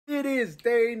is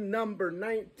day number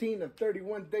 19 of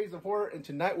 31 Days of Horror, and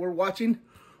tonight we're watching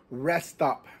Rest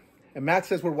Stop. And Matt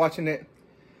says we're watching it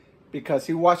because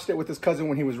he watched it with his cousin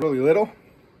when he was really little,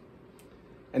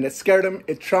 and it scared him,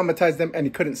 it traumatized him, and he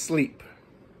couldn't sleep.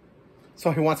 So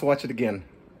he wants to watch it again.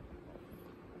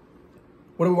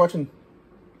 What are we watching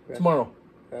tomorrow?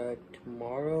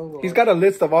 Tomorrow? He's got a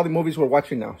list of all the movies we're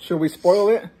watching now. Should we spoil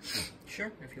it? Sure,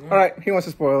 if you want. All right, he wants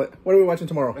to spoil it. What are we watching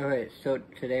tomorrow? Alright, so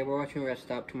today we're watching Rest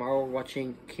Stop. Tomorrow we're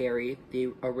watching Carrie,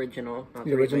 the original. Not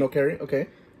The original remake. Carrie? Okay.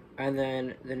 And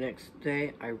then the next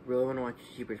day, I really want to watch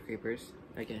Jeepers Creepers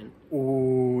again.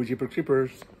 Ooh, Jeepers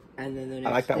Creepers. And then the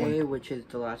I like next that day, one. which is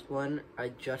the last one, I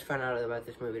just found out about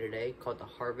this movie today called The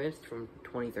Harvest from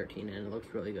 2013, and it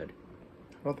looks really good.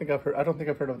 I don't think I've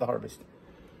heard of The Harvest.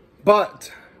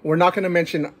 But we're not going to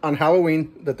mention on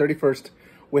Halloween, the 31st,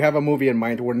 we have a movie in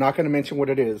mind. We're not going to mention what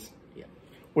it is. Yeah.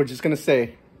 We're just going to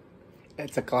say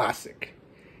it's a classic.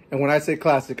 And when I say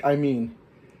classic, I mean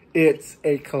it's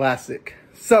a classic.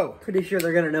 So, Pretty sure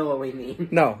they're gonna know what we mean.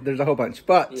 no, there's a whole bunch.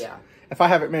 But Yeah. if I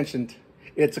haven't mentioned,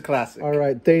 it's a classic. All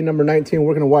right, day number 19,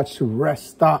 we're going to watch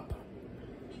Rest Stop.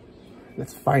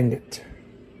 Let's find it.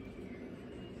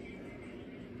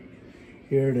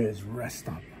 Here it is, Rest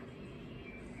Stop.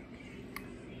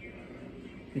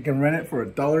 You can rent it for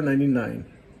 $1.99.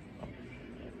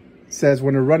 It says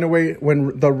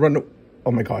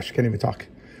oh my gosh, can't even talk.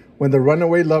 When the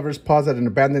runaway lovers pause at an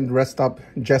abandoned rest stop,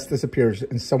 Jess disappears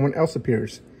and someone else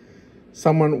appears.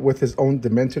 Someone with his own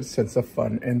demented sense of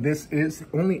fun. And this is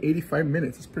only 85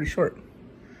 minutes. It's pretty short.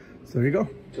 So there you go.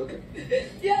 Okay.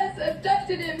 Yes,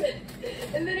 abducted him.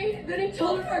 And then he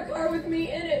totaled our car with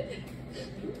me in it.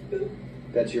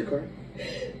 That's your car?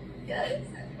 Yes,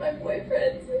 my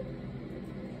boyfriend's.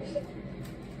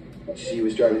 She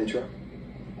was driving the truck?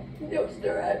 No,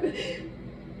 sir.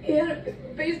 He had a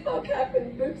baseball cap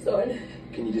and boots on.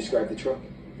 Can you describe the truck?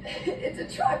 It's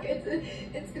a truck.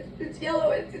 It's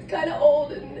yellow. It's kind of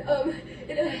old, and it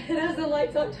has the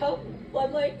lights on top,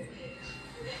 floodlights.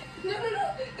 No.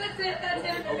 That's it.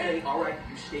 Okay, all right.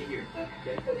 You stay here.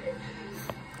 Okay.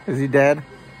 Is he dead?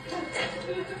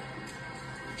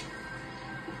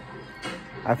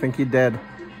 I think he dead.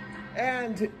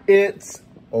 And it's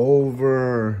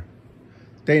over.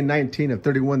 Day 19 of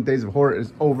 31 Days of Horror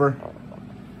is over.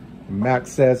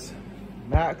 Max says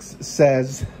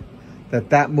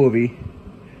that movie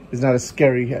is not as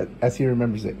scary as he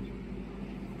remembers it.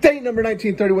 Day number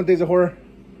 19, 31 Days of Horror.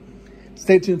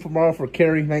 Stay tuned for tomorrow for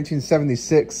Carrie,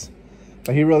 1976.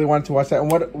 But he really wanted to watch that.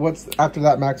 And what's after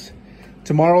that, Max?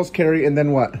 Tomorrow's Carrie, and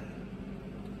then what?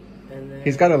 And then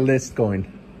He's got a list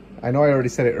going. I know I already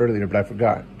said it earlier, but I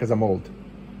forgot because I'm old.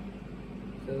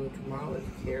 So tomorrow is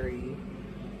Carrie.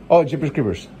 Oh, Jeepers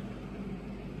Creepers.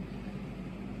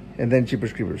 And then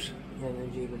Jeepers Creepers. And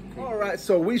then Jeepers Creepers. All right,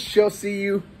 so we shall see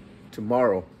you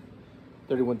tomorrow.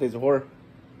 31 Days of Horror.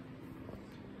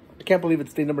 I can't believe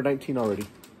it's day number 19 already.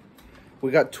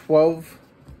 We got 12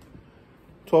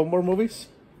 more movies.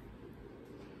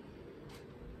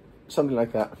 Something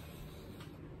like that.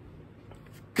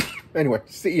 Anyway,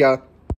 see ya.